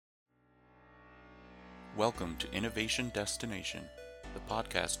Welcome to Innovation Destination, the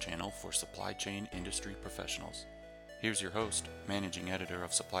podcast channel for supply chain industry professionals. Here's your host, Managing Editor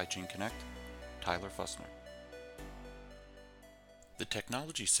of Supply Chain Connect, Tyler Fussner. The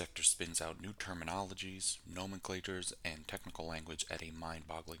technology sector spins out new terminologies, nomenclatures, and technical language at a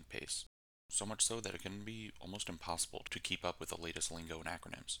mind-boggling pace. So much so that it can be almost impossible to keep up with the latest lingo and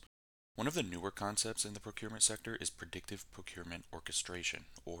acronyms. One of the newer concepts in the procurement sector is Predictive Procurement Orchestration,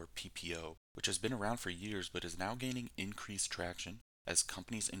 or PPO, which has been around for years but is now gaining increased traction as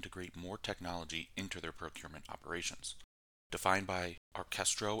companies integrate more technology into their procurement operations. Defined by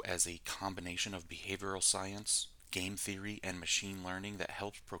Orchestro as a combination of behavioral science, game theory, and machine learning that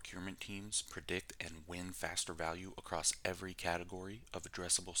helps procurement teams predict and win faster value across every category of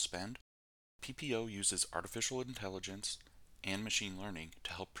addressable spend, PPO uses artificial intelligence and machine learning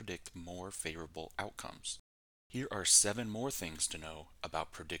to help predict more favorable outcomes. Here are 7 more things to know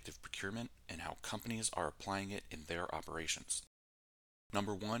about predictive procurement and how companies are applying it in their operations.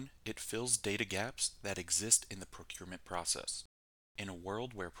 Number 1, it fills data gaps that exist in the procurement process. In a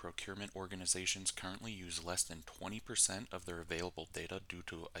world where procurement organizations currently use less than 20% of their available data due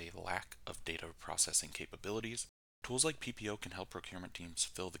to a lack of data processing capabilities, tools like PPO can help procurement teams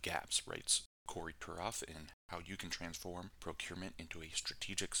fill the gaps, writes Corey Turoff in How You Can Transform Procurement into a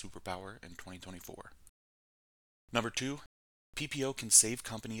Strategic Superpower in 2024. Number 2, PPO can save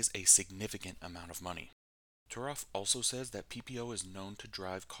companies a significant amount of money. Turoff also says that PPO is known to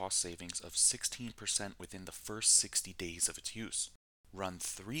drive cost savings of 16% within the first 60 days of its use, run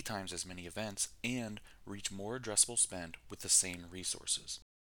 3 times as many events, and reach more addressable spend with the same resources.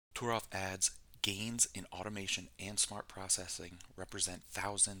 Turoff adds, gains in automation and smart processing represent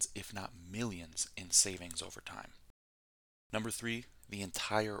thousands, if not millions, in savings over time. Number 3, the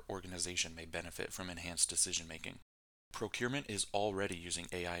entire organization may benefit from enhanced decision-making. Procurement is already using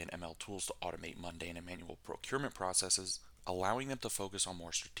AI and ML tools to automate mundane and manual procurement processes, allowing them to focus on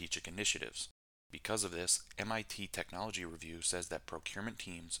more strategic initiatives. Because of this, MIT Technology Review says that procurement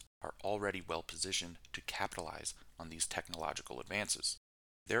teams are already well positioned to capitalize on these technological advances.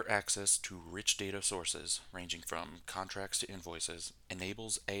 Their access to rich data sources, ranging from contracts to invoices,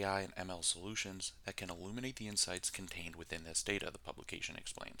 enables AI and ML solutions that can illuminate the insights contained within this data, the publication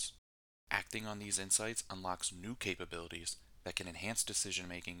explains. Acting on these insights unlocks new capabilities that can enhance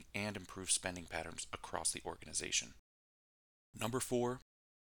decision-making and improve spending patterns across the organization. Number 4,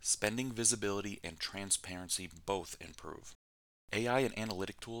 spending visibility and transparency both improve. AI and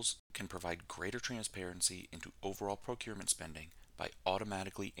analytic tools can provide greater transparency into overall procurement spending by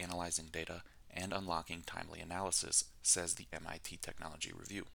automatically analyzing data and unlocking timely analysis, says the MIT Technology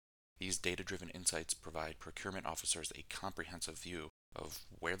Review. These data-driven insights provide procurement officers a comprehensive view of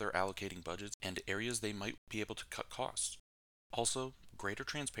where they're allocating budgets and areas they might be able to cut costs. Also, greater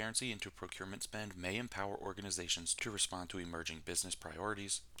transparency into procurement spend may empower organizations to respond to emerging business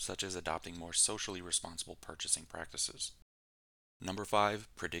priorities, such as adopting more socially responsible purchasing practices. Number 5,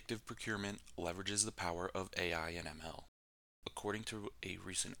 predictive procurement leverages the power of AI and ML. According to a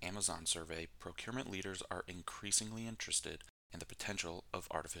recent Amazon survey, procurement leaders are increasingly interested in the potential of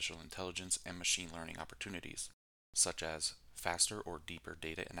artificial intelligence and machine learning opportunities, such as faster or deeper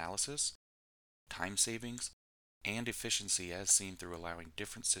data analysis, time savings, and efficiency as seen through allowing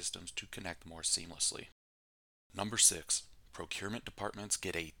different systems to connect more seamlessly. Number 6, procurement departments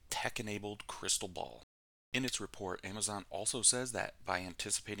get a tech-enabled crystal ball. In its report, Amazon also says that by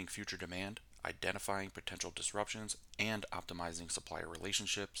anticipating future demand, identifying potential disruptions, and optimizing supplier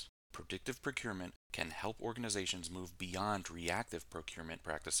relationships, predictive procurement can help organizations move beyond reactive procurement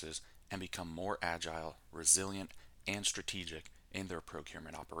practices and become more agile, resilient, and strategic in their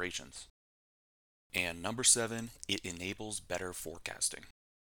procurement operations. And number 7, it enables better forecasting.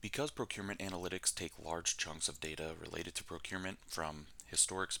 Because procurement analytics take large chunks of data related to procurement, from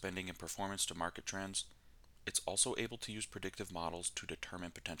historic spending and performance to market trends, it's also able to use predictive models to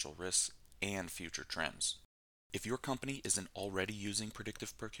determine potential risks and future trends. If your company isn't already using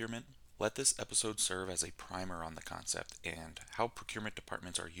predictive procurement, let this episode serve as a primer on the concept and how procurement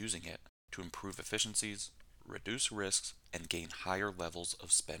departments are using it to improve efficiencies, reduce risks, and gain higher levels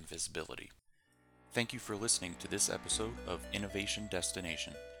of spend visibility. Thank you for listening to this episode of Innovation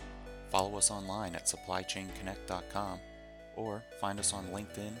Destination. Follow us online at supplychainconnect.com or find us on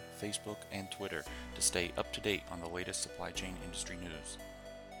LinkedIn, Facebook, and Twitter to stay up to date on the latest supply chain industry news.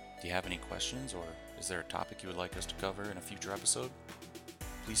 Do you have any questions, or is there a topic you would like us to cover in a future episode?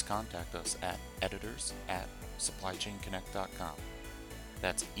 Please contact us at editors@supplychainconnect.com.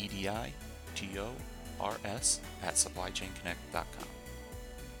 That's EDITORS@supplychainconnect.com.